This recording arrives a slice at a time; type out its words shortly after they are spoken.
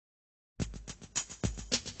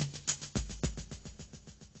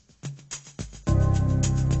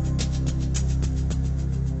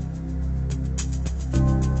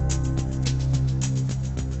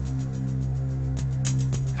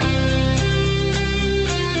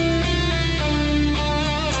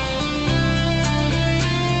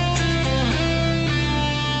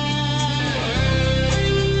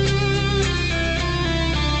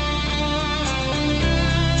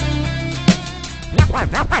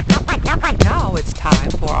Now it's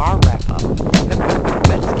time for our wrap-up.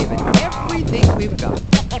 Let's give it everything we've got.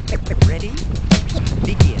 Ready?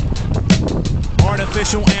 Begin.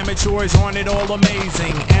 Artificial amateurs aren't it all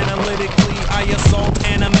amazing? Analytically, I assault,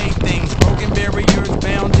 animate things. Broken barriers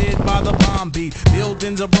bounded by the bomb beat.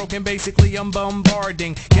 Buildings are broken, basically I'm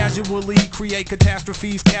bombarding. Casually create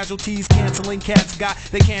catastrophes, casualties, canceling cats got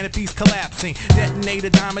their canopies collapsing. Detonate a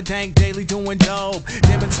diamond tank, daily doing dope.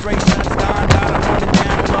 Demonstrations done, gotta run it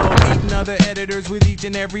down low. Eating other editors with each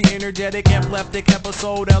and every energetic, epileptic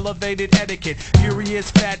episode, elevated etiquette.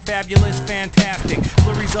 Furious, fat, fabulous, fantastic.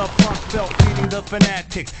 Flurries up front, felt feeding the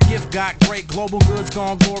fanatics. Gift got great, global goods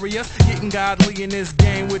gone glorious. Getting godly in this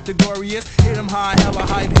game with the glorious. Hit 'em high, hella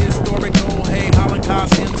hype, historical. Hey,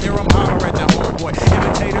 Holocaust hymns, hear 'em holler at the homeboy.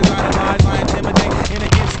 Imitators idolize, I intimidate. In an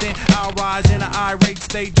instant, I'll rise in an irate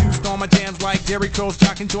state. Juiced on my jams like Jerry Curls,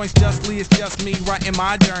 jocking joints justly. It's just me writing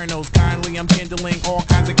my journals. Kindly, I'm kindling all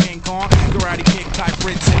kinds of King Kong. Karate kick, type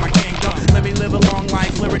Fritz in my kingdom. Let me live a long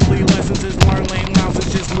life, lyrically lessons is learn. Lame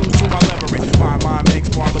louses just lose to my leverage. My mind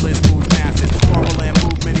makes marvelous moves, masses. Marvel and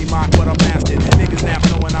movement, he mock what I'm mastered. Niggas nap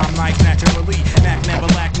knowing I'm nice naturally. Mac never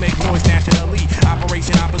lack, make noise nationally.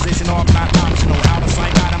 Operation opposition off, not optional. Out of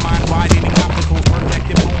sight, out of mind, widening obstacles,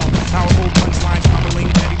 perfected form. Powerful punchlines, tumbling,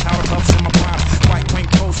 petty power puffs in my prime. White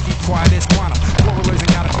quaint post, keep quiet as quantum. Quarterers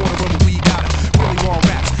ain't got a quarter of we got it. Really raw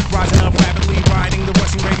raps, rising up rapidly, riding the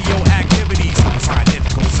rushing radio activities.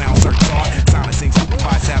 Scientifical sound search art, silencing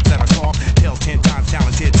supervised saps that are soft. Tales 10 times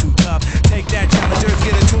talented, too tough. Take that, challengers,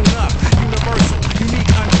 get a tune up. Universal, unique,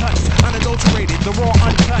 untouched, unadulterated, the raw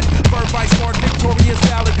uncut. Bird by smart, victorious,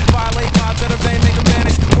 valid. Violate vibes that are vain, make them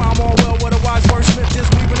vanish. While I'm all well, what a wise wordsmith. Just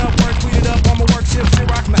weaving up words, tweeted up on my work shift. Shit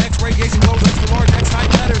rocks, my X-radiation goes into large X-type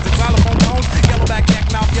letters. The xylophone tones, yellowback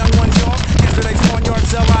neck mouth, young one jaws. Yesterday's barnyard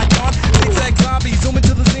cell icon. Zigzag zombie, zoom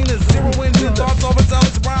into the zenith. Zero wins in thoughts over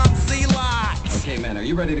zealous rhymes. See lights. Okay, man, are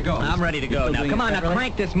you ready to go? I'm ready to go now. Come on, now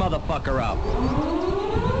crank this motherfucker up.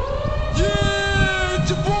 Yeah, it's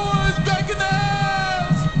your boys back in the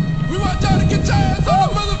house. We want y'all to get your ass on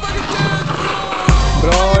the motherfucking dance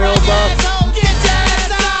floor. Bra jobbat!